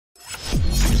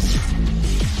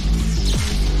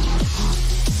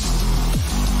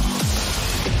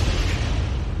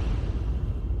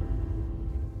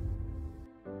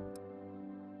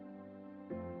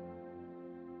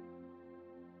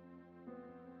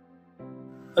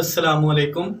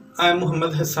अस्सलामुअलैकुम, I am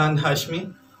Mohammad Hasan Hashmi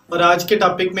और आज के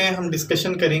टॉपिक में हम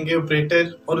डिस्कशन करेंगे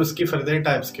ऑपरेटर और उसकी फर्दर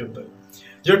टाइप्स के ऊपर।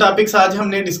 जो टॉपिक्स आज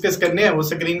हमने डिस्कस करने हैं वो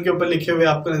स्क्रीन के ऊपर लिखे हुए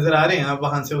आपको नजर आ रहे हैं, आप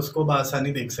वहां से उसको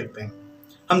बआसानी देख सकते हैं।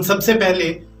 हम सबसे पहले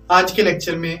आज के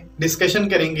लेक्चर में डिस्कशन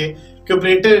करेंगे कि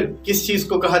ऑपरेटर किस चीज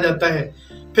को कहा जाता है,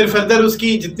 फिर फर्दर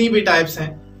उसकी जितनी भी टाइप्स हैं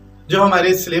जो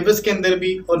हमारे सिलेबस के अंदर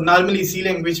भी और नॉर्मली सी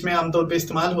लैंग्वेज में आमतौर पर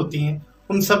इस्तेमाल होती हैं,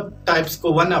 उन सब टाइप्स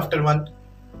को वन आफ्टर वन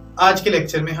आज के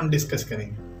लेक्चर में हम डिस्कस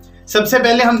करेंगे। सबसे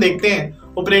पहले हम देखते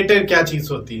हैं ऑपरेटर क्या चीज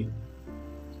होती है।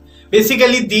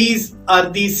 Basically these are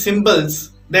the symbols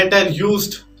that are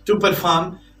used to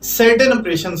perform certain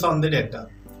operations on the data.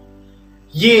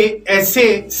 ये ऐसे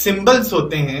सिंबल्स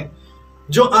होते हैं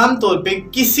जो आमतौर पे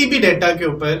किसी भी डेटा के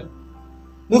ऊपर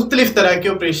मुख्तलिफ तरह के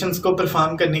ऑपरेशंस को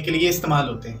परफॉर्म करने के लिए इस्तेमाल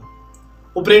होते हैं।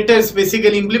 ऑपरेटर्स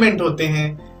बेसिकली इंप्लीमेंट होते हैं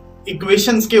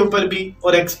इक्वेशंस के ऊपर भी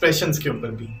और एक्सप्रेशंस के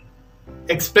ऊपर भी।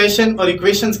 एक्सप्रेशन और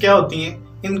इक्वेशंस क्या होती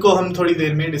हैं, इनको हम थोड़ी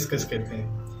देर में डिस्कस करते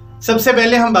हैं। सबसे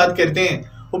पहले हम बात करते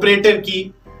हैं ऑपरेटर की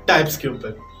टाइप्स के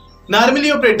ऊपर।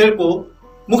 नॉर्मली ऑपरेटर को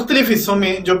मुख्तलिफ हिस्सों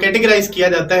में जो कैटेगराइज किया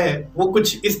जाता है वो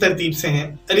कुछ इस तरतीब से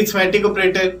हैं: arithmetic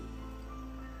operator,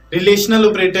 relational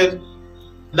operator,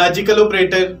 logical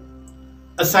operator,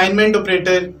 assignment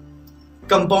operator,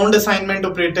 compound assignment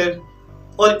operator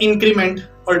और इंक्रीमेंट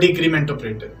और डिक्रीमेंट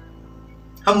ऑपरेटर।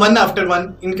 हम वन आफ्टर वन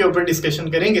इनके ऊपर डिस्कशन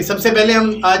करेंगे। सबसे पहले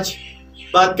हम आज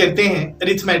बात करते हैं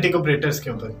अरिथमेटिक ऑपरेटर्स के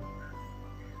ऊपर।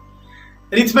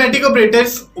 अरिथमेटिक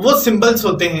ऑपरेटर्स वो सिंबल्स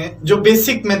होते हैं जो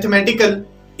बेसिक मैथमेटिकल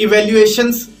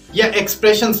इवैल्यूएशंस या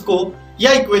एक्सप्रेशंस को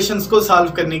या इक्वेशंस को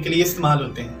सॉल्व करने के लिए इस्तेमाल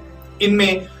होते हैं।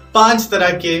 इनमें 5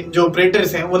 तरह के जो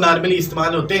ऑपरेटर्स हैं वो नॉर्मली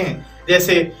इस्तेमाल होते हैं,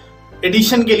 जैसे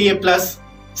एडिशन के लिए प्लस,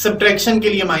 सब्ट्रैक्शन के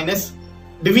लिए माइनस,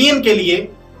 डिवीजन के लिए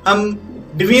हम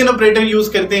डिवीजन ऑपरेटर यूज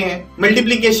करते हैं,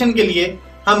 मल्टीप्लिकेशन के लिए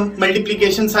हम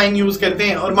मल्टीप्लिकेशन साइन यूज करते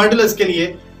हैं और मॉडुलस के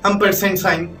लिए हम परसेंट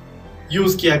साइन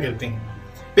यूज किया करते हैं।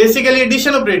 बेसिकली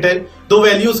एडिशन ऑपरेटर 2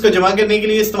 वैल्यूज को जमा करने के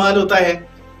लिए इस्तेमाल होता है।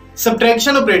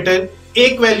 सब्ट्रैक्शन ऑपरेटर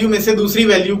एक वैल्यू में से दूसरी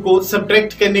वैल्यू को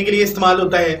सब्ट्रैक्ट करने के लिए इस्तेमाल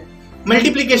होता है।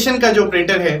 मल्टीप्लिकेशन का जो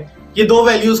ऑपरेटर है ये 2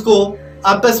 वैल्यूज को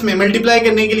आपस में मल्टीप्लाई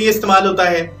करने के लिए इस्तेमाल होता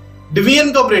है।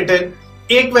 डिवीजन का ऑपरेटर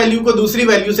एक वैल्यू को दूसरी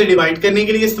वैल्यू से डिवाइड करने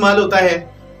के लिए इस्तेमाल होता है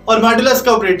और मॉडुलस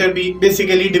का ऑपरेटर भी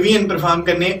बेसिकली डिवीजन परफॉर्म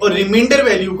करने और रिमाइंडर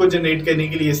वैल्यू को जनरेट करने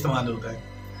के लिए इस्तेमाल होता है।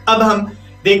 अब हम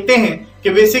देखते हैं कि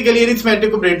बेसिकली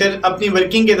अरिथमेटिक ऑपरेटर अपनी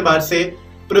वर्किंग के एतबार से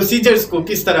प्रोसीजर्स को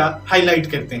किस तरह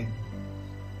हाईलाइट करते हैं।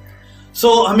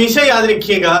 हमेशा याद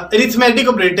रखिएगा अरिथमेटिक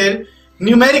ऑपरेटर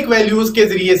न्यूमेरिक वैल्यूज के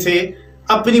जरिए से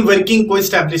अपनी वर्किंग को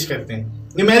एस्टैब्लिश करते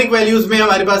हैं। न्यूमेरिक वैल्यूज में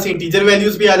हमारे पास इंटीजर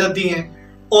वैल्यूज भी आ जाती हैं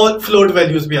और फ्लोट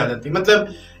वैल्यूज भी आ जाती हैं,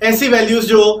 मतलब ऐसी वैल्यूज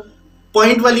जो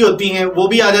पॉइंट वाली होती हैं वो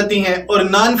भी आ जाती हैं और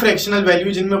नॉन फ्रैक्शनल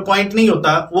वैल्यू जिनमें पॉइंट नहीं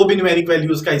होता वो भी न्यूमेरिक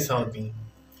वैल्यूज का हिस्सा होती हैं।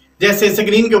 जैसे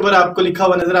स्क्रीन के ऊपर आपको लिखा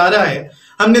हुआ नजर आ रहा है,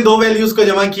 हमने 2 वैल्यूज को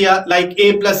जमा किया लाइक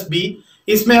a प्लस b।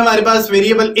 इसमें हमारे पास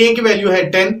वेरिएबल a की वैल्यू है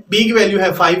 10, b की वैल्यू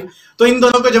है 5, तो इन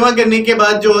दोनों को जमा करने के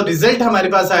बाद जो रिजल्ट हमारे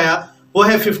पास आया वो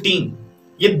है 15।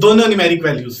 ये दोनों न्यूमेरिक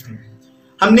वैल्यूज थी।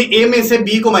 हमने a में से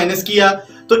b को माइनस किया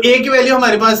तो a की वैल्यू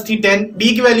हमारे पास थी 10,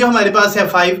 b की वैल्यू हमारे पास है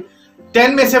 5। 10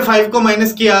 में से 5 को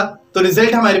माइनस किया तो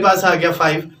रिजल्ट हमारे पास आ गया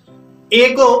 5। a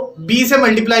को b से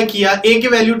मल्टीप्लाई किया, a की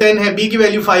वैल्यू 10 है, b की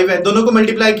वैल्यू 5 है, दोनों को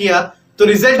मल्टीप्लाई किया तो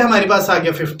रिजल्ट हमारे पास आ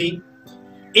गया 50।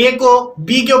 a को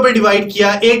b के ऊपर डिवाइड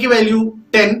किया, a की वैल्यू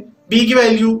 10, b की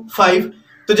वैल्यू 5,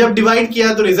 तो जब डिवाइड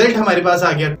किया तो रिजल्ट हमारे पास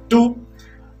आ गया 2।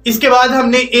 इसके बाद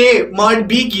हमने a मॉड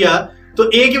b किया तो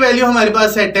a की वैल्यू हमारे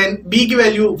पास है 10, b की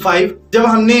वैल्यू 5। जब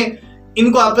हमने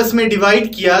इनको आपस में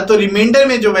डिवाइड किया तो रिमाइंडर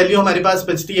में जो वैल्यू हमारे पास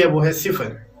बचती है वो है 0।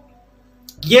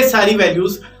 ये सारी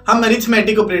वैल्यूज हम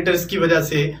अरिथमेटिक ऑपरेटर्स की वजह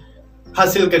से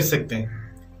हासिल कर सकते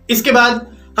हैं। इसके बाद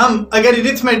हम अगर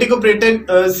अरिथमेटिक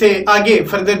ऑपरेटर से आगे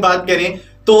फर्दर बात करें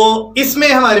तो इसमें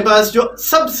हमारे पास जो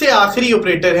सबसे आखिरी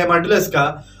ऑपरेटर है मॉडुलस का,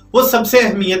 वो सबसे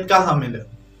अहमियत का हामिल है।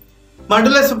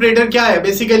 मॉडुलस ऑपरेटर क्या है?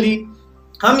 बेसिकली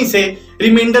हम इसे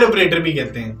रिमाइंडर ऑपरेटर भी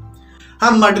कहते हैं।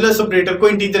 हम मॉडुलस ऑपरेटर को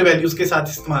इंटीजर वैल्यूज के साथ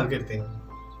इस्तेमाल करते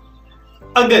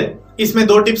हैं। अगर इसमें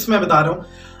 2 टिप्स मैं बता रहा हूं,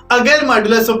 अगर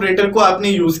मॉडुलस ऑपरेटर को आपने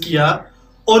यूज किया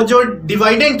और जो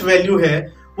डिवाइडेंट वैल्यू है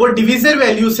वो डिविजर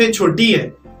वैल्यू से छोटी है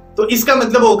तो इसका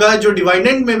मतलब होगा जो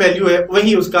डिवाइडेंट में वैल्यू है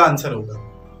वही उसका आंसर होगा।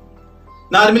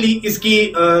 नॉर्मली इसकी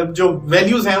जो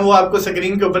वैल्यूज हैं वो आपको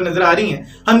स्क्रीन के ऊपर नजर आ रही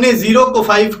हैं। हमने 0 को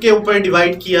 5 के ऊपर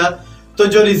डिवाइड किया तो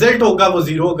जो रिजल्ट होगा वो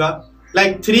 0 होगा।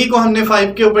 लाइक 3 को हमने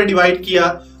 5 के ऊपर डिवाइड किया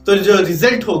तो जो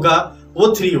रिजल्ट होगा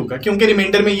वो 3 होगा, क्योंकि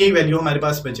रिमाइंडर में यही वैल्यू हमारे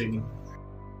पास बचेगी।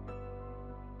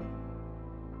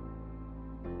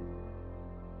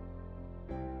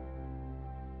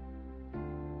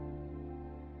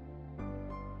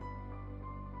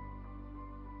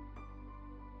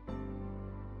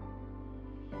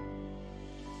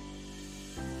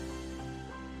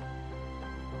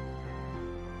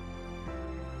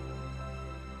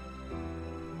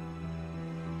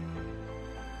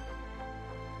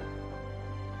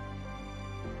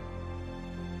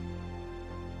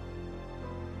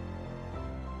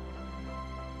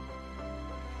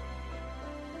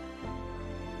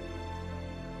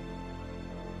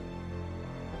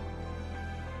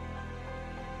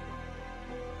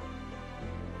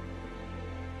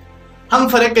 हम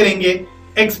फर्क करेंगे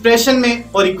एक्सप्रेशन में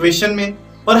और इक्वेशन में,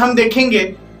 और हम देखेंगे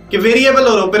कि वेरिएबल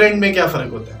और ऑपरेंड में क्या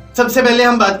फर्क होता है। सबसे पहले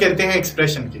हम बात करते हैं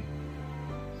एक्सप्रेशन की।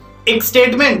 एक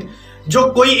स्टेटमेंट जो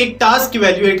कोई एक टास्क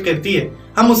इवैल्यूएट करती है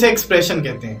हम उसे एक्सप्रेशन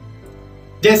कहते हैं।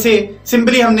 जैसे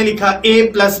सिंपली हमने लिखा a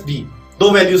प्लस b, दो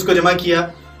वैल्यूज को जमा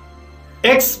किया,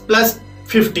 x प्लस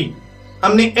 50,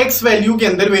 हमने x वैल्यू के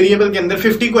अंदर वेरिएबल के अंदर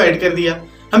 50 को ऐड कर दिया।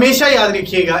 हमेशा याद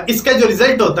रखिएगा इसका जो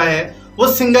रिजल्ट होता है वो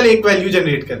सिंगल एक वैल्यू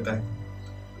जनरेट करता है।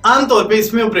 आमतौर पे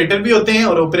इसमें ऑपरेटर भी होते हैं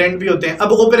और ऑपरेंड भी होते हैं।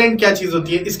 अब ऑपरेंड क्या चीज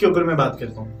होती है इसके ऊपर मैं बात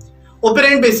करता हूं।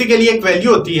 ऑपरेंड बेसिकली एक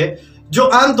वैल्यू होती है जो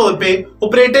आमतौर पे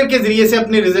ऑपरेटर के जरिए से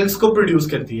अपने रिजल्ट्स को प्रोड्यूस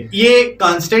करती है। ये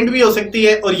कांस्टेंट भी हो सकती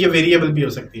है और ये वेरिएबल भी हो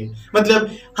सकती है। मतलब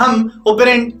हम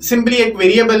ऑपरेंड सिंपली एक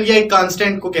वेरिएबल या एक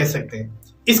कांस्टेंट को कह सकते हैं।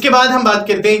 इसके बाद हम बात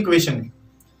करते हैं इक्वेशन की।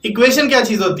 इक्वेशन क्या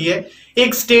चीज होती है?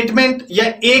 एक स्टेटमेंट या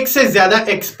एक से ज्यादा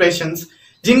एक्सप्रेशंस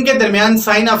जिनके दरमियान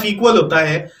साइन ऑफ इक्वल होता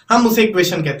है, हम उसे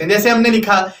इक्वेशन कहते हैं। जैसे हमने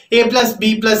लिखा a plus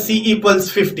B plus C equals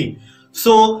 50,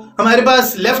 सो हमारे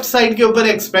पास लेफ्ट साइड के ऊपर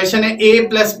एक्सप्रेशन है a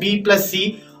प्लस बी प्लस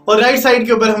सी और राइट साइड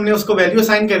के ऊपर हमने उसको वैल्यू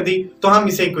असाइन कर दी, तो हम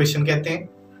इसे इक्वेशन कहते हैं।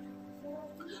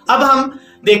 अब हम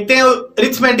देखते हैं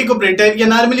अरिथमेटिक ऑपरेटर या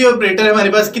नॉर्मली ऑपरेटर हमारे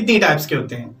पास कितनी टाइप्स के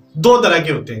होते हैं? दो तरह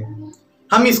के होते हैं।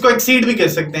 हम इसको एक्सीड भी कर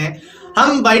सकते हैं।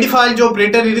 हम बाय डिफॉल्ट जो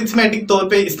ऑपरेटर अरिथमेटिक तौर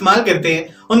पे इस्तेमाल करते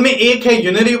हैं उनमें एक है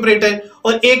यूनरी ऑपरेटर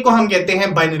और एक को हम कहते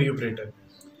हैं बाइनरी ऑपरेटर।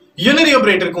 यूनरी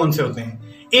ऑपरेटर कौन से होते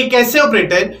हैं? एक ऐसे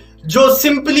ऑपरेटर जो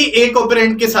सिंपली एक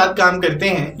ऑपरेंड के साथ काम करते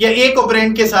हैं या एक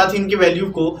ऑपरेंड के साथ इनकी वैल्यू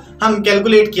को हम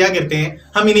कैलकुलेट किया करते हैं,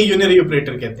 हम इन्हें यूनरी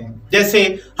ऑपरेटर कहते हैं।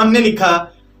 जैसे हमने लिखा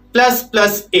प्लस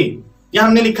प्लस ए, या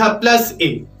हमने लिखा प्लस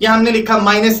ए, या हमने लिखा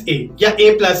माइनस ए, या ए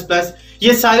प्लस प्लस,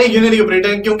 ये सारे यूनरी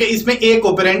ऑपरेटर क्योंकि इसमें एक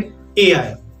ऑपरेंड ए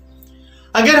आया।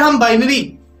 अगर हम बाइनरी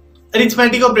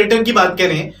अरिथमेटिक ऑपरेटर की बात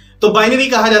करें तो बाइनरी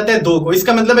कहा जाता है दो को।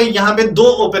 इसका मतलब है यहां पे दो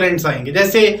ऑपरेंड्स आएंगे।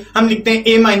 जैसे हम लिखते हैं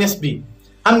a माइनस बी,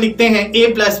 हम लिखते हैं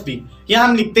a प्लस बी, या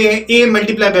हम लिखते हैं a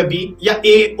मल्टीप्लाई बाय b या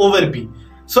a ओवर b।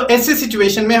 सो ऐसे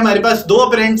सिचुएशन में हमारे पास दो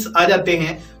ऑपरेंड्स आ जाते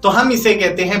हैं तो हम इसे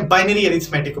कहते हैं बाइनरी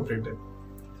अरिथमेटिक ऑपरेटर।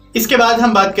 इसके बाद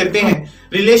हम बात करते हैं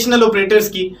रिलेशनल ऑपरेटर्स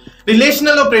की।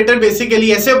 रिलेशनल ऑपरेटर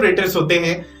बेसिकली ऐसे ऑपरेटर्स होते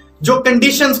हैं जो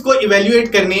कंडीशंस को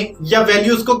इवैल्यूएट करने या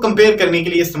वैल्यूज को कंपेयर करने के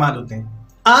लिए इस्तेमाल होते हैं।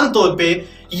 आमतौर पे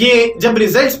ये जब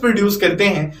रिजल्ट्स प्रोड्यूस करते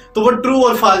हैं तो वो ट्रू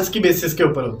और फॉल्स की बेसिस के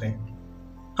ऊपर होते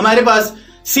हैं। हमारे पास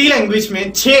सी लैंग्वेज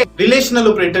में 6 रिलेशनल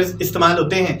ऑपरेटर्स इस्तेमाल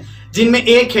होते हैं, जिनमें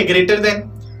एक है ग्रेटर देन,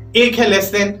 एक है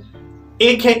लेस देन,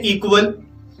 एक है इक्वल,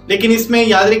 लेकिन इसमें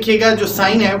याद रखिएगा जो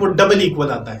साइन है वो डबल इक्वल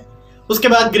आता है। उसके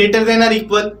बाद ग्रेटर देन और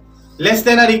इक्वल, लेस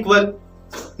देन और इक्वल,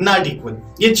 नॉट इक्वल।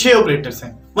 ये 6 ऑपरेटर्स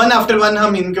हैं। वन आफ्टर वन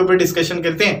हम इनके ऊपर डिस्कशन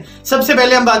करते हैं। सबसे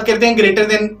पहले हम बात करते हैं ग्रेटर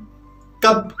देन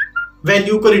कब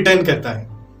वैल्यू को रिटर्न करता है।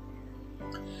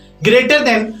 ग्रेटर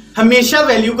देन हमेशा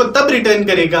वैल्यू को तब रिटर्न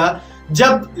करेगा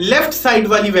जब लेफ्ट साइड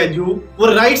वाली वैल्यू वो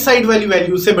राइट साइड वाली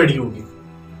वैल्यू से बड़ी होगी।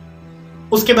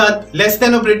 उसके बाद लेस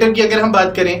देन ऑपरेटर की अगर हम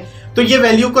बात करें तो ये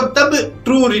वैल्यू को तब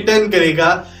ट्रू रिटर्न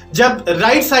करेगा जब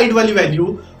राइट साइड वाली वैल्यू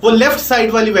वो लेफ्ट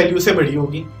साइड वाली वैल्यू से बड़ी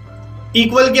होगी।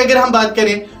 इक्वल की अगर हम बात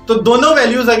करें तो दोनों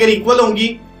वैल्यूज अगर इक्वल होंगी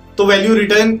तो वैल्यू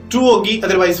रिटर्न ट्रू होगी,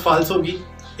 अदरवाइज फॉल्स होगी।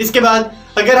 इसके बाद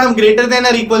अगर हम ग्रेटर देन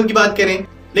और इक्वल की बात करें,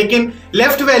 लेकिन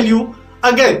लेफ्ट वैल्यू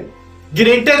अगर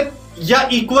ग्रेटर या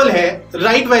इक्वल है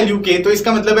राइट वैल्यू के, तो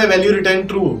इसका मतलब है वैल्यू रिटर्न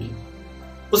ट्रू होगी।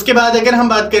 उसके बाद अगर हम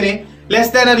बात करें लेस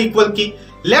देन और इक्वल की,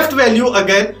 लेफ्ट वैल्यू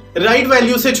अगर राइट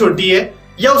वैल्यू से छोटी है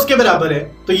या उसके बराबर है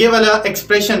तो ये वाला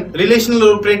एक्सप्रेशन रिलेशनल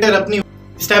ऑपरेटर अपनी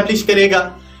एस्टैब्लिश करेगा।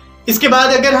 इसके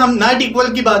बाद अगर हम नॉट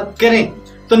इक्वल की बात करें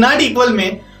तो नॉट इक्वल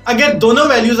में अगर दोनों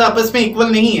वैल्यूज आपस में इक्वल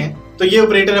नहीं है तो ये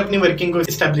ऑपरेटर अपनी वर्किंग को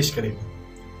एस्टैब्लिश करेगा।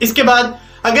 इसके बाद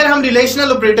अगर हम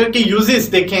रिलेशनल ऑपरेटर के यूजेस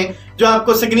देखें जो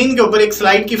आपको स्क्रीन के ऊपर एक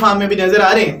स्लाइड की फॉर्म में भी नजर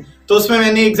आ रहे हैं, तो उसमें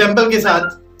मैंने एग्जांपल के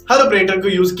साथ हर ऑपरेटर को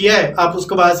यूज किया है, आप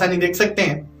उसको बआसानी देख सकते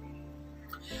हैं।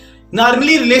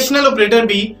 नॉर्मली रिलेशनल ऑपरेटर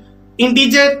भी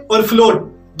इंटीजर और फ्लोट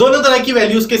दोनों तरह की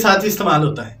वैल्यूज के साथ इस्तेमाल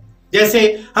होता है। जैसे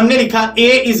हमने लिखा a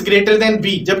is greater than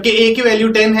b, जबकि a की वैल्यू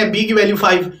 10 है, b की वैल्यू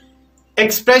 5।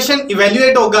 एक्सप्रेशन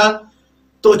इवेल्युएट होगा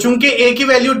तो चूंकि a की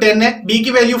वैल्यू 10 है, b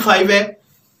की वैल्यू 5 है,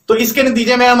 तो इसके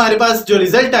नतीजे में हमारे पास जो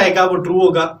रिजल्ट आएगा वो ट्रू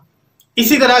होगा।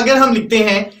 इसी तरह अगर हम लिखते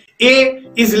हैं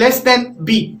a is less than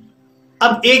b,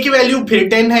 अब a की वैल्यू फिर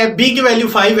 10 है, b की वैल्यू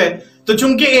 5 है, तो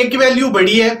चूंकि a की वैल्यू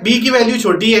बड़ी है, b की वैल्यू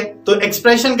छोटी है, तो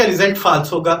एक्सप्रेशन का रिजल्ट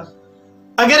फॉल्स होगा।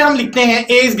 अगर हम लिखते हैं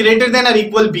a इज ग्रेटर देन और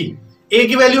इक्वल b, a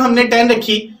की वैल्यू हमने 10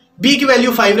 रखी, b की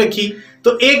वैल्यू 5 रखी,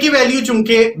 तो a की वैल्यू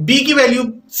चूंकि b की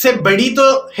वैल्यू से बड़ी तो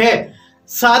है,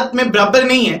 साथ में बराबर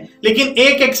नहीं है, लेकिन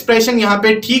एक एक्सप्रेशन यहाँ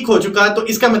पे ठीक हो चुका, तो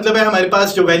इसका मतलब है हमारे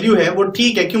पास जो वैल्यू है वो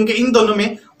ठीक है, क्योंकि इन दोनों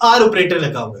में आर ऑपरेटर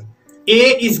लगा हुआ है।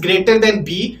 a is greater than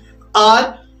b, are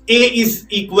a is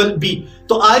equal b,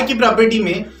 तो r की प्रॉपर्टी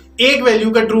में एक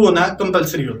वैल्यू का ट्रू होना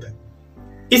कंपलसरी होता है।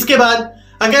 इसके बाद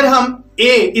अगर हम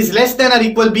a इज लेस देन और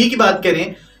इक्वल b की बात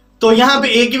करें तो यहां पे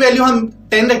a की वैल्यू हम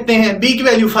 10 रखते हैं, b की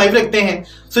वैल्यू 5 रखते हैं।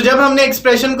 सो जब हमने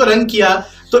एक्सप्रेशन को रन किया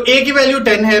तो a की वैल्यू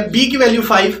 10 है, b की वैल्यू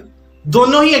 5,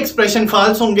 दोनों ही एक्सप्रेशन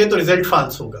फॉल्स होंगे तो रिजल्ट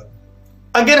फॉल्स होगा।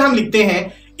 अगर हम लिखते हैं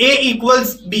a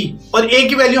इक्वल्स b और a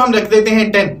की वैल्यू हम रख देते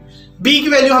हैं 10, b की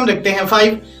वैल्यू हम रखते हैं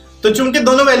 5, तो चूंकि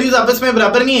दोनों वैल्यूज आपस में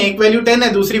बराबर नहीं है, एक वैल्यू 10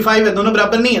 है दूसरी 5 है, दोनों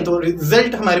बराबर नहीं है, तो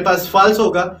रिजल्ट हमारे पास फॉल्स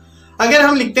होगा। अगर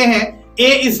हम लिखते हैं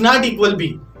a is not equal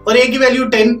b और a की वैल्यू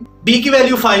 10, b की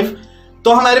वैल्यू 5,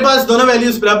 तो हमारे पास दोनों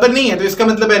वैल्यूज बराबर नहीं है, तो इसका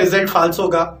मतलब है रिजल्ट फॉल्स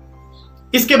होगा।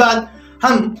 इसके बाद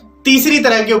हम तीसरी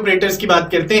तरह के ऑपरेटर्स की बात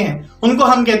करते हैं, उनको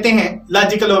हम कहते हैं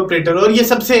लॉजिकल ऑपरेटर, और ये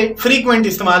सबसे फ्रीक्वेंट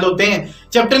इस्तेमाल होते हैं।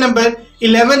 चैप्टर नंबर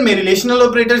 11 में रिलेशनल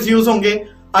ऑपरेटर्स यूज होंगे,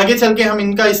 आगे चल के हम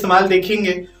इनका इस्तेमाल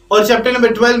देखेंगे, और चैप्टर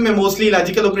नंबर 12 में मोस्टली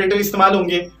लॉजिकल ऑपरेटर इस्तेमाल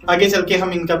होंगे, आगे चल के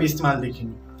हम इनका भी इस्तेमाल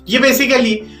देखेंगे। ये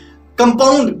बेसिकली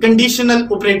कंपाउंड कंडीशनल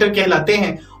ऑपरेटर कहलाते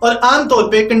हैं, और आमतौर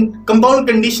पे कंपाउंड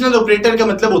कंडीशनल ऑपरेटर का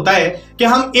मतलब होता है कि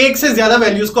हम एक से ज्यादा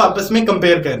वैल्यूज को आपस में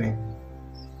कंपेयर कर रहे हैं।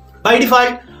 बाय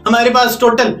डिफॉल्ट हमारे पास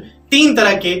टोटल 3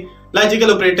 तरह के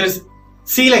लॉजिकल ऑपरेटर्स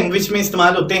सी लैंग्वेज में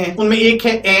इस्तेमाल होते हैं। उनमें एक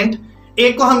है एंड,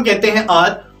 एक को हम कहते हैं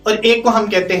आर, और एक को हम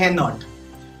कहते हैं नॉट।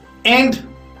 एंड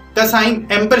का साइन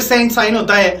एम्परसैंड साइन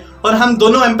होता है, और हम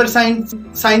दोनों एम्परसैंड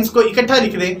साइंस को इकट्ठा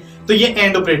लिख दें तो ये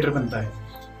एंड ऑपरेटर बनता है।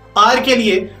 आर के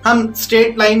लिए हम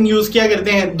स्ट्रेट लाइन यूज किया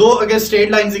करते हैं, दो अगर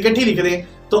स्ट्रेट लाइंस इकट्ठी लिख दें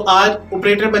तो आर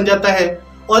ऑपरेटर बन जाता है,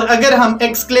 और अगर हम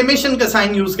एक्सक्लेमेशन का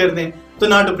साइन यूज कर दें तो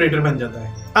नॉट ऑपरेटर बन जाता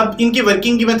है। अब इनकी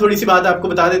वर्किंग की मैं थोड़ी सी बात आपको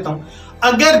बता देता हूं।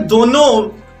 अगर दोनों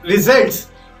रिजल्ट्स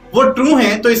वो ट्रू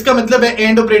हैं तो इसका मतलब है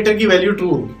एंड ऑपरेटर की वैल्यू ट्रू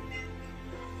होगी।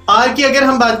 आर की अगर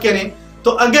हम बात करें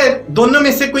तो अगर दोनों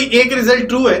में से कोई एक रिजल्ट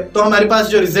ट्रू है तो हमारे पास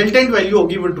जो रिजल्टेंट वैल्यू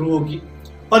होगी वो ट्रू होगी।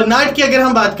 और नॉट की अगर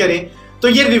हम बात करें तो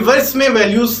ये रिवर्स में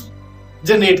वैल्यूज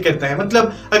जनरेट करता है,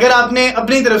 मतलब अगर आपने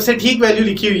अपनी तरफ से ठीक वैल्यू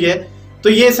लिखी हुई है तो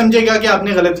ये समझेगा कि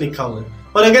आपने गलत लिखा हुआ है,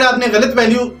 और अगर आपने गलत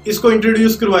वैल्यू इसको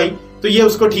इंट्रोड्यूस करवाई तो ये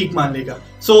उसको ठीक मान लेगा।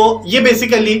 सो ये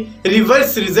बेसिकली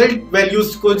रिवर्स रिजल्ट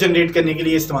वैल्यूज को जनरेट करने के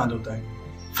लिए इस्तेमाल होता है।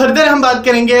 फर्दर हम बात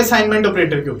करेंगे असाइनमेंट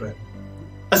ऑपरेटर के ऊपर।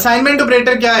 असाइनमेंट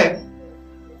ऑपरेटर क्या है?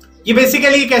 ये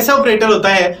बेसिकली एक ऐसा ऑपरेटर होता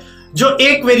है जो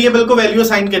एक वेरिएबल को वैल्यू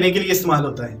असाइन करने के लिए इस्तेमाल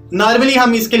होता है। नॉर्मली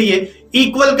हम इसके लिए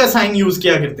इक्वल का साइन यूज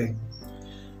किया करते हैं।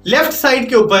 लेफ्ट साइड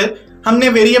के ऊपर हमने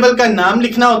वेरिएबल का नाम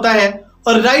लिखना होता है,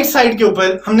 और राइट साइड के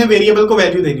ऊपर हमने वेरिएबल को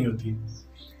वैल्यू देनी होती है।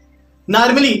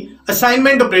 नॉर्मली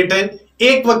असाइनमेंट ऑपरेटर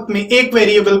एक वक्त में एक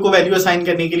वेरिएबल को वैल्यू असाइन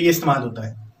करने के लिए इस्तेमाल होता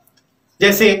है।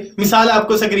 जैसे मिसाल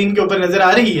आपको स्क्रीन के ऊपर नजर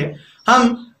आ रही है, हम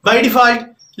बाय डिफॉल्ट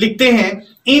लिखते हैं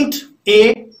इंट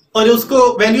a और उसको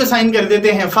वैल्यू असाइन कर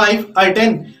देते हैं 5 और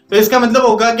 10, तो इसका मतलब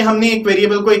होगा कि हमने एक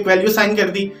वेरिएबल को एक वैल्यू असाइन कर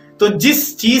दी, तो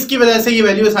जिस चीज की वजह से ये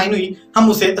वैल्यू असाइन हुई हम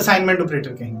उसे असाइनमेंट ऑपरेटर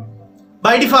कहेंगे।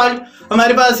 बाय डिफॉल्ट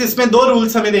हमारे पास इसमें 2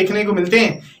 रूल्स हमें देखने को मिलते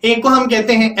हैं, एक को हम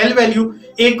कहते हैं एल वैल्यू,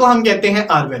 एक को हम कहते हैं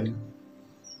आर वैल्यू।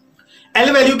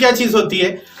 एल वैल्यू क्या चीज होती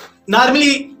है?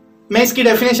 नॉर्मली मैं इसकी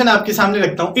डेफिनेशन आपके सामने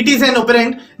रखता हूं। It is an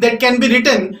operand that can be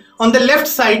written on the left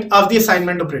side of the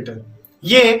assignment operator.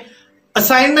 ये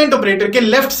असाइनमेंट ऑपरेटर के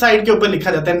लेफ्ट साइड के ऊपर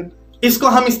लिखा जाता है, इसको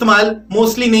हम इस्तेमाल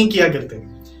मोस्टली नहीं किया करते।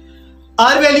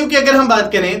 आर वैल्यू की अगर हम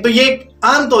बात करें तो ये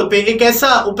आमतौर पे एक ऐसा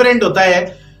ऑपरेंड होता है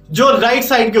जो राइट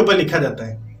साइड के ऊपर लिखा जाता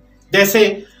है। जैसे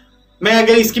मैं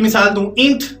अगर इसकी मिसाल दूं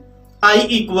इंट आई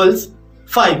इक्वल्स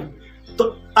 5,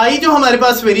 तो आई जो हमारे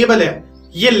पास वेरिएबल है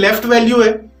ये लेफ्ट वैल्यू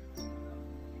है,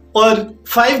 और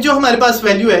 5 जो हमारे पास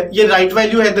वैल्यू है ये राइट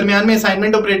वैल्यू है, दरमियान में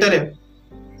असाइनमेंट ऑपरेटर है।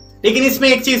 लेकिन इसमें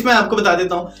एक चीज मैं आपको बता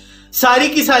देता हूं, सारी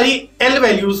की सारी एल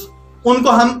वैल्यूज उनको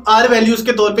हम आर वैल्यूज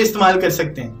के तौर पे इस्तेमाल कर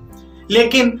सकते हैं,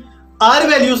 लेकिन आर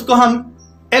वैल्यूज को हम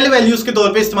एल वैल्यूज के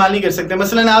तौर पे इस्तेमाल नहीं कर सकते।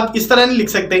 मसलन आप इस तरह नहीं लिख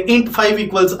सकते int 5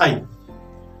 equals I.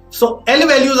 So L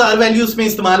values are values में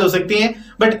इस्तेमाल हो सकती हैं,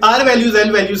 but are values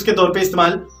L values के तौर पे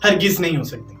इस्तेमाल हरगिज नहीं हो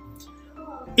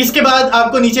सकती। इसके बाद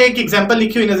आपको नीचे एक एग्जांपल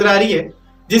लिखी हुई नजर आ रही है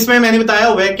जिसमें मैंने बताया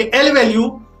हुआ है कि एल वैल्यू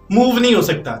मूव नहीं हो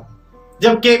सकता,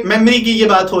 जबकि मेमोरी की ये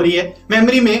बात हो रही है।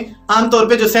 मेमोरी में आमतौर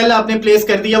पे जो सेल आपने प्लेस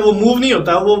कर दिया वो मूव नहीं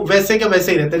होता, वो वैसे का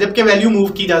वैसे ही रहता है, जबकि वैल्यू मूव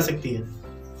की जा सकती है।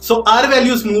 सो आर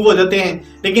वैल्यूज मूव हो जाते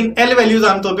हैं, लेकिन एल वैल्यूज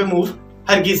आमतौर पे मूव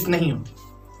हरगिज नहीं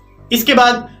होती। इसके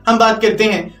बाद हम बात करते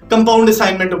हैं कंपाउंड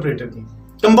असाइनमेंट ऑपरेटर की।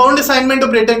 कंपाउंड असाइनमेंट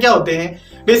ऑपरेटर क्या होते हैं?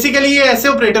 बेसिकली ये ऐसे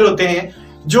ऑपरेटर होते हैं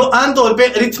जो आमतौर पे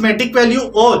अरिथमेटिक वैल्यू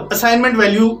और असाइनमेंट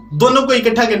वैल्यू दोनों को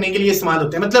इकट्ठा करने के लिए इस्तेमाल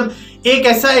होते हैं। मतलब एक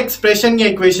ऐसा एक्सप्रेशन या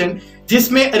इक्वेशन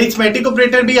जिसमें अरिथमेटिक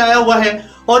ऑपरेटर भी आया हुआ है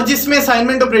और जिसमें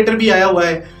असाइनमेंट ऑपरेटर भी आया हुआ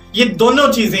है, ये दोनों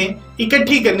चीजें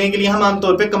इकट्ठी करने के लिए हम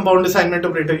आमतौर पे कंपाउंड असाइनमेंट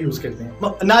ऑपरेटर यूज करते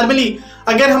हैं। नॉर्मली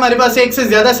अगर हमारे पास एक से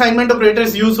ज्यादा असाइनमेंट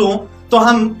ऑपरेटर्स यूज हो तो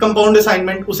हम कंपाउंड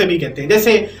असाइनमेंट उसे भी कहते हैं।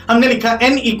 जैसे हमने लिखा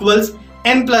n इक्वल्स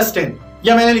n+10,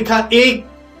 या मैंने लिखा a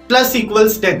प्लस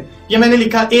इक्वल्स 10, या मैंने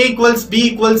लिखा a equals b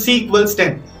equals c equals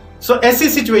 10। सो ऐसी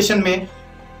सिचुएशन में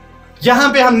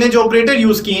यहां पे हमने जो ऑपरेटर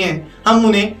यूज किए हैं हम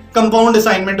उन्हें कंपाउंड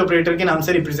असाइनमेंट ऑपरेटर के नाम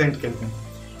से रिप्रेजेंट करते हैं।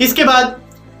 इसके बाद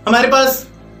हमारे पास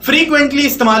फ्रीक्वेंटली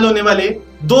इस्तेमाल होने वाले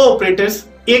दो ऑपरेटर्स,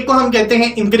 एक को हम कहते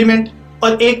हैं इंक्रीमेंट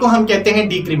और एक को हम कहते हैं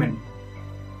डिक्रीमेंट।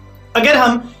 अगर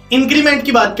हम इंक्रीमेंट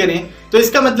की बात करें तो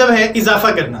इसका मतलब है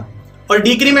इजाफा करना, और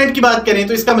डिक्रीमेंट की बात करें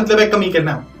तो इसका मतलब है कमी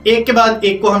करना। एक के बाद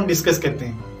एक को हम डिस्कस करते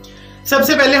हैं।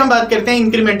 सबसे पहले हम बात करते हैं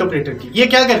इंक्रीमेंट ऑपरेटर की। ये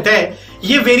क्या करता है,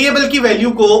 ये वेरिएबल की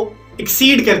वैल्यू को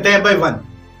एक्सीड करता है बाय 1।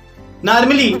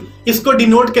 नॉर्मली इसको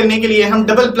डिनोट करने के लिए हम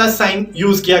डबल प्लस साइन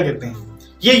यूज किया करते हैं।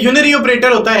 ये यूनरी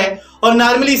ऑपरेटर होता है और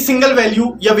नॉर्मली सिंगल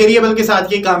वैल्यू या वेरिएबल के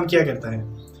साथ ये काम किया करता है।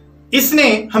 इसने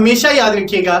हमेशा याद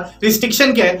रखिएगा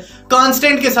रिस्ट्रिक्शन क्या है,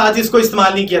 कांस्टेंट के साथ इसको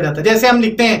इस्तेमाल नहीं किया जाता। जैसे हम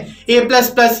लिखते हैं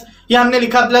a++ या हमने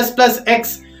लिखा ++x,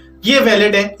 ये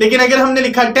वैलिड है, लेकिन अगर हमने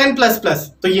लिखा 10++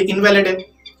 तो ये इनवैलिड है,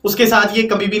 उसके साथ ये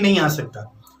कभी भी नहीं आ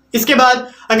सकता। इसके बाद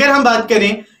अगर हम बात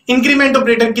करें इंक्रीमेंट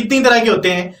ऑपरेटर कितनी तरह के होते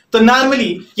हैं, तो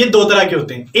नॉर्मली ये दो तरह के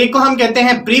होते हैं। एक को हम कहते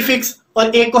हैं प्रीफिक्स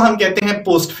और एक को हम कहते हैं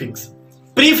पोस्ट फिक्स।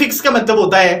 प्रीफिक्स का मतलब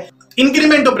होता है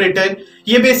इंक्रीमेंट ऑपरेटर,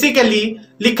 ये बेसिकली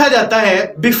लिखा जाता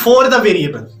है बिफोर द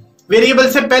वेरिएबल, वेरिएबल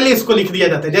से पहले इसको लिख दिया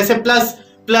जाता है, जैसे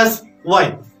 ++y।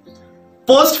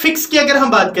 पोस्ट फिक्स की अगर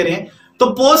हम बात करें तो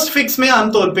पोस्ट फिक्स में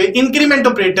आमतौर पे इंक्रीमेंट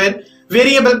ऑपरेटर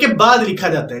वेरिएबल के बाद लिखा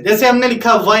जाता है। जैसे हमने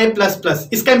लिखा y++,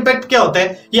 इसका इंपैक्ट क्या होता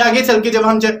है, ये आगे चल के जब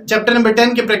हम चैप्टर नंबर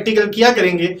 10 के प्रैक्टिकल किया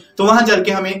करेंगे तो वहां चल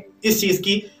के हमें इस चीज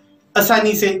की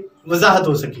आसानी से वजाहत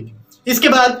हो सकेगी। इसके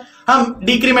बाद हम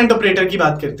डिक्रीमेंट ऑपरेटर की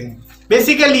बात करते हैं।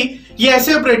 बेसिकली ये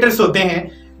ऐसे ऑपरेटर्स होते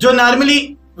हैं जो नॉर्मली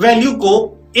वैल्यू को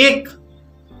एक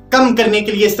कम करने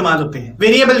के लिए इस्तेमाल होते हैं।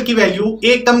 वेरिएबल की वैल्यू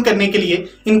एक कम करने के लिए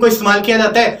इनको इस्तेमाल किया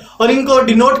जाता है और इनको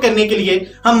डिनोट करने के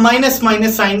लिए हम माइनस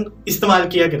साइन इस्तेमाल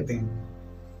किया करते हैं।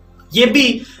 ये भी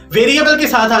वेरिएबल के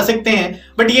साथ आ सकते हैं,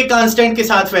 बट ये कांस्टेंट के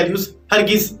साथ वैल्यूज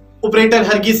ऑपरेटर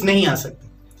हरगिज नहीं आ सकते।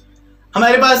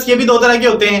 हमारे पास ये भी दो तरह के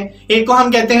होते हैं, एक को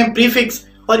हम कहते हैं प्रीफिक्स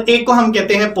और एक को हम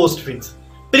कहते हैं पोस्ट फिक्स।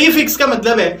 प्रीफिक्स का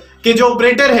मतलब है कि जो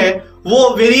ऑपरेटर है वो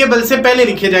वेरिएबल से पहले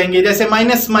लिखे जाएंगे, जैसे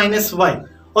 -y,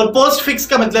 और पोस्ट फिक्स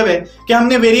का मतलब है कि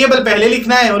हमने वेरिएबल पहले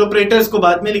लिखना है और ऑपरेटर्स को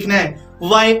बाद में लिखना है,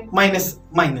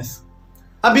 y-।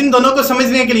 अब इन दोनों को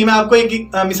समझने के लिए मैं आपको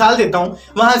एक मिसाल देता हूं,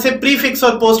 वहां से प्रीफिक्स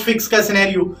और पोस्ट फिक्स का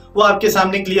सिनेरियो वो आपके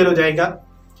सामने क्लियर हो जाएगा।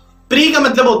 प्री का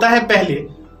मतलब होता है पहले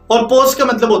और पोस्ट का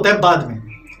मतलब होता है बाद में।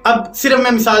 अब सिर्फ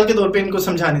मैं मिसाल के तौर पे इनको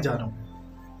समझाने जा रहा हूं।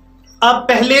 आप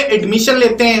पहले एडमिशन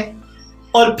लेते हैं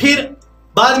और फिर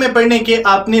बाद में पढ़ने के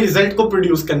आपने रिजल्ट को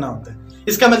प्रोड्यूस करना होता है।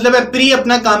 इसका मतलब है प्री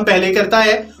अपना काम पहले करता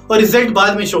है और रिजल्ट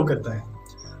बाद में शो करता है।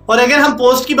 और अगर हम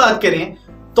पोस्ट की बात करें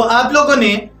तो आप लोगों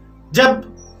ने जब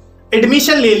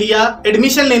एडमिशन ले लिया,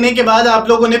 एडमिशन लेने के बाद आप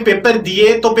लोगों ने पेपर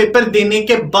दिए, तो पेपर देने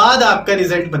के बाद आपका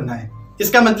रिजल्ट बनना है।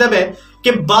 इसका मतलब है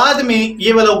कि बाद में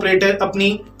ये वाला ऑपरेटर अपनी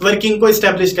वर्किंग को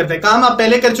एस्टेब्लिश करता है। काम आप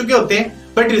पहले कर चुके होते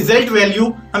हैं बट रिजल्ट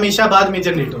वैल्यू हमेशा बाद में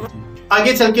जनरेट होती है।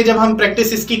 आगे चल के जब हम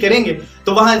प्रैक्टिस इसकी करेंगे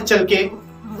तो वहां चल के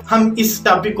हम इस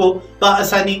टॉपिक को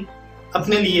बआसानी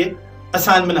अपने लिए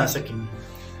आसान बना सकेंगे।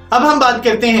 अब हम बात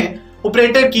करते हैं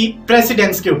ऑपरेटर की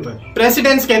प्रेसिडेंस के ऊपर।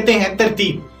 प्रेसिडेंस कहते हैं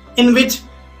तरतीब, इन which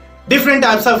different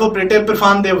types of operator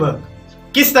perform their work.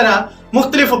 किस तरह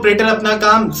मुख्तलिफ ऑपरेटर अपना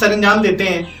काम सरंजाम देते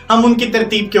हैं, हम उनकी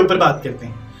तरतीब के ऊपर बात करते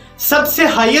हैं। सबसे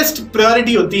हाईएस्ट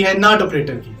प्रायोरिटी होती है नॉट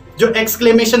ऑपरेटर की, जो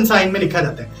एक्सक्लेमेशन साइन में लिखा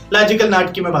जाता है, लॉजिकल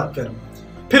नॉट की मैं बात कर रहा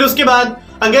हूं। फिर उसके बाद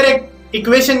अगर एक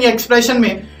इक्वेशन या एक्सप्रेशन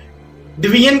में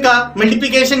डिवीजन का,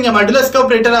 मल्टीप्लिकेशन या मॉडुलस का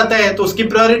ऑपरेटर आता है तो उसकी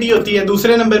प्रायोरिटी होती है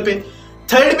दूसरे नंबर पे।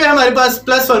 थर्ड पे हमारे पास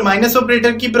प्लस और माइनस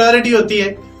ऑपरेटर की प्रायोरिटी होती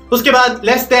है। उसके बाद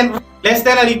लेस देन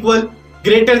और इक्वल,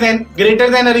 ग्रेटर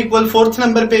देन और इक्वल फोर्थ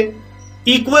नंबर पे,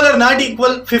 इक्वल और नॉट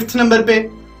इक्वल फिफ्थ नंबर पे,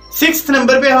 सिक्स्थ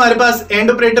नंबर पे हमारे पास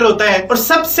एंड ऑपरेटर होता है और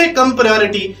सबसे कम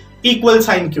प्रायोरिटी इक्वल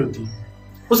साइन की होती है।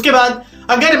 उसके बाद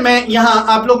अगर मैं यहाँ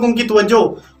आप लोगों की तवज्जो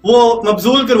वो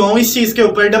मबजूल करवाऊं इस चीज के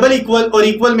ऊपर, डबल इक्वल और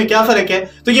इक्वल में क्या फर्क है,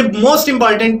 तो ये मोस्ट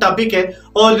इंपॉर्टेंट टॉपिक है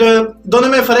और दोनों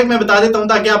में फर्क मैं बता देता हूं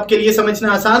ताकि आपके लिए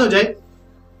समझना आसान हो जाए।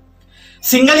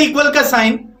 सिंगल इक्वल का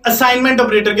साइन असाइनमेंट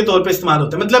ऑपरेटर के तौर पे इस्तेमाल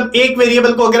होता है, मतलब एक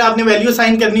वेरिएबल को अगर आपने वैल्यू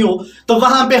असाइन करनी हो तो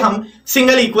वहां पे हम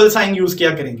सिंगल इक्वल साइन यूज किया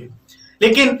करेंगे।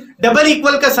 लेकिन डबल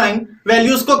इक्वल का साइन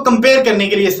वैल्यूज को कंपेयर करने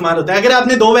के लिए इस्तेमाल होता है। अगर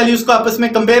आपने दो वैल्यूज को आपस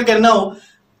में कंपेयर करना हो,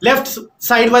 लेफ्ट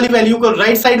साइड वाली वैल्यू को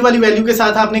राइट साइड वाली वैल्यू के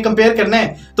साथ आपने कंपेयर करना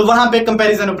है, तो वहां पे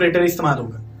कंपैरिजन ऑपरेटर इस्तेमाल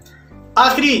होगा।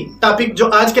 आखिरी टॉपिक जो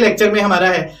आज के लेक्चर में हमारा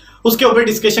है उसके ऊपर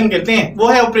डिस्कशन करते हैं, वो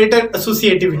है ऑपरेटर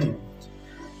एसोसिएटिविटी।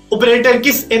 ऑपरेटर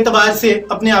किस एतबार से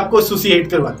अपने आप को एसोसिएट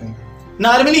करवाते हैं।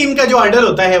 नॉर्मली इनका जो ऑर्डर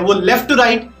होता है वो लेफ्ट टू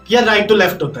राइट या राइट टू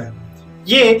लेफ्ट होता है।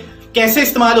 ये कैसे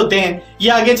इस्तेमाल होते हैं, ये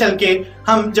आगे चल के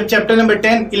हम जब चैप्टर नंबर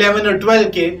 10, 11 और 12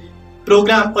 के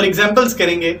प्रोग्राम और एग्जाम्पल्स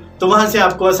करेंगे तो वहां से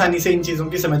आपको आसानी से इन चीजों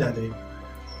की समझ आ जाएगी।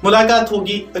 मुलाकात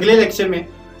होगी अगले लेक्चर में।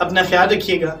 अपना ख्याल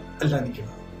रखिएगा। अल्लाह ने